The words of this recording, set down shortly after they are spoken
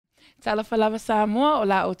Talafalava Samoa o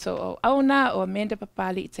la oto o auna o Amanda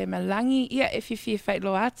Papali I te malangi ia e whiwhi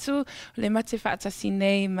whailo atu le mate whaatasi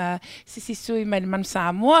nei ma sisi sui mai le manu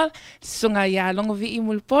Samoa sunga ia longo vi I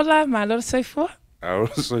mulpola ma loro soifua.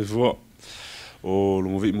 Loro soifua o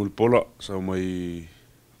longo vi mulpola sa mai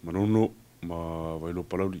manono ma wailo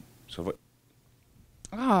palauli sa vai.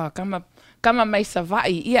 Kama mai sa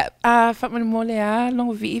vai ia whamani mole a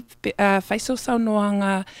longo vi whaiso sau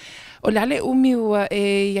noanga o le ale umi ua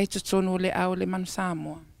e iai tutonu le au le manu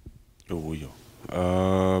Samoa. O ia.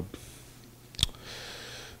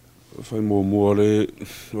 Whai mua le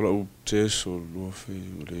o lau tes o lua whi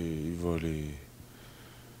o le iwa le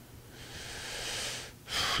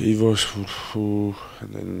iwa sfurfu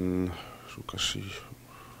and then sukasi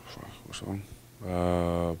whakosang.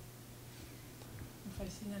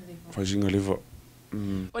 Whaisinga lewa.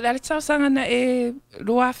 O le ale tau sanga na e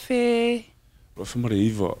lua whi Fa mare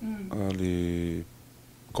iwa le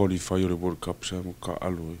qualify o le World Cup sa mo ka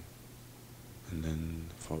alo and then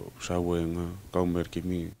sa wenga ka mer ki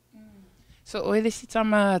mi. So o ele si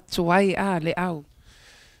tama tuai a le au.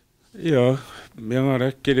 Ia, me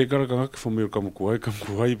ngara ke le kara ka fo me ka mo kuai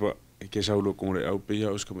ba e ke sa ulo ko le au pe ia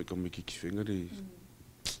os ka me ki finga le.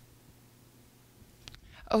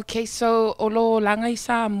 Okay, so o lo langa I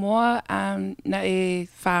Samoa na e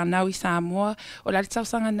whanau I Samoa o la tau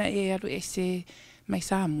sanga na e aru e se mai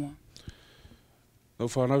Samoa. No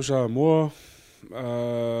whanau Samoa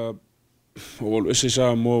o ese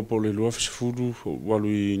Samoa po le lua furu o walu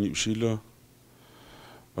I New Zealand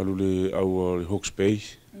walu le au le Hawke's Bay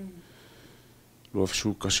lua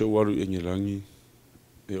fisu kasi o walu I Ngelangi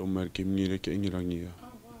e o mer ke mire ke Ngelangi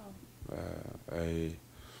ai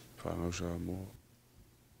whanau Samoa.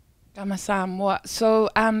 Kama Samoa. So,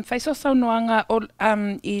 whaiso sau noanga o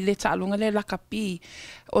I le ta'alunga le lakapi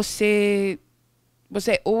o se was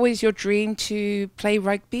that always your dream to play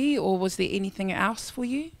rugby or was there anything else for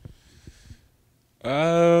you?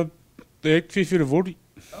 Ek fifire voli.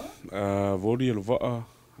 Voli e lo vaa.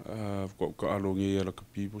 Ka alonge e la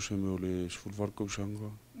kapi po se me o le sfulvarko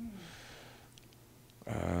sanga.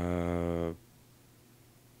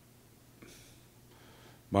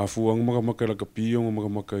 Mafuang maka la kapi o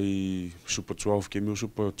maka I Super 12 ke me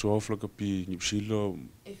Super 12 la kapi New Zealand.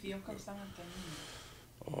 E fioka sanga kemi.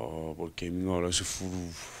 Por gaming ala se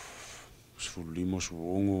fulu lima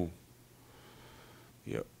suongo.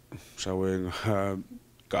 Ya, sawe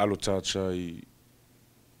ka alo tacha I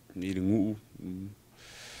ringu.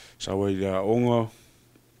 Sawe ya onga.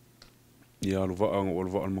 Ya lo vaang o lo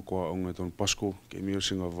vaang makwa onga ton Pasco ke me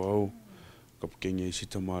singa vau. Ka kenye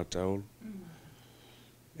sita matau.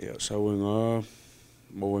 Ja, sawe nga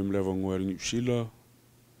mo im lewa ngoi New Zealand.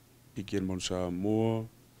 Ikian mon Samoa.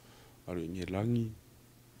 Alu Ngelangi.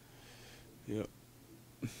 Ja,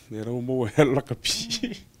 nera mo hela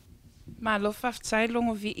kapi. Ma lo whaftai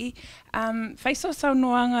longo vii. Whaiso sau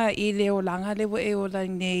noanga I leo langa lewa e o la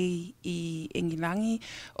nei I Ngelangi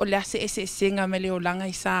o le ase ese singa me leo langa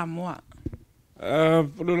I Samoa.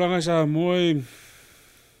 Leo langa I Samoa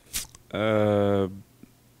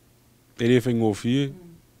ele whaingo fie.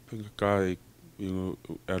 Kai ingo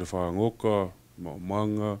era whaangoka,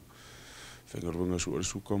 manga, whaingarunga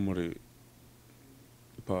suka mare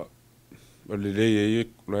pa lelei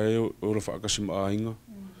lai o la whaakasi maainga.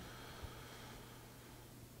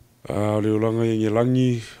 Leo langa I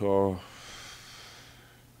Ngelangi o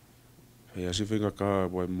hei asi whainga ka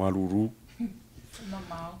wai maruru.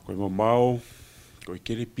 Koe mamau, koe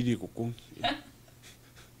kere piri kokong.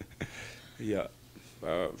 Ia,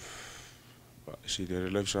 si le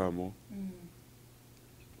live Samoa.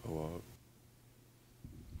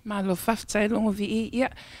 Ma lo whaftai longo vii. Ia,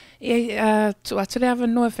 tu atu le awa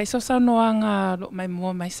noa whaiso sau noanga lo mai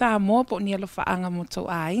mua mai Samoa po ni alo whaanga mo tau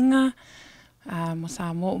ainga. Mo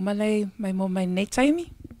Samoa umalei mai mua mai nei taimi?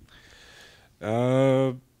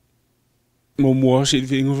 Mo mua si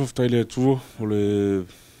vi ingo whaftai le atua o le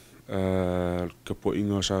kapo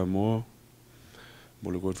inga Samoa.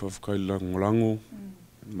 Mo le koe whafkai lango.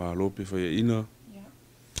 Ma lope whai ina.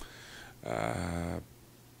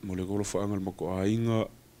 Mo le kolo whaanga le mako ainga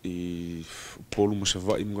I polu ma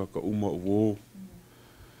savai mga ka uma uo.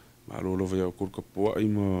 Ma lolo whai au kor kapoa I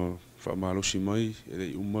ma whaamalo si mai.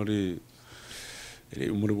 Ele umare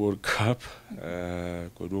World Cup.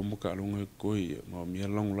 Koe rua maka alonga koe ma mia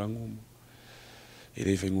lango.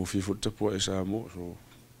 Ele whai ngō whiwhut tapua e Samoa. So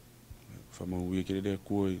whamau ia kere lea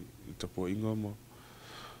kua I tapua inga ma.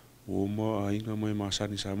 Oma ainga mai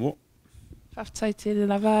masani Samoa. Whaftai te le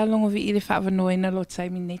lava longo vi I le whaavanoina lo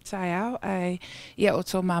taimi nei tai au. Ia o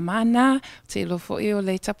tō mamana, te lo fo I o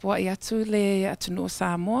le tapua I atu le atu no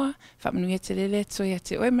Samoa. Whaamanuia te lele to ia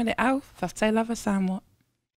te oe mele au. Whaftai lava Samoa.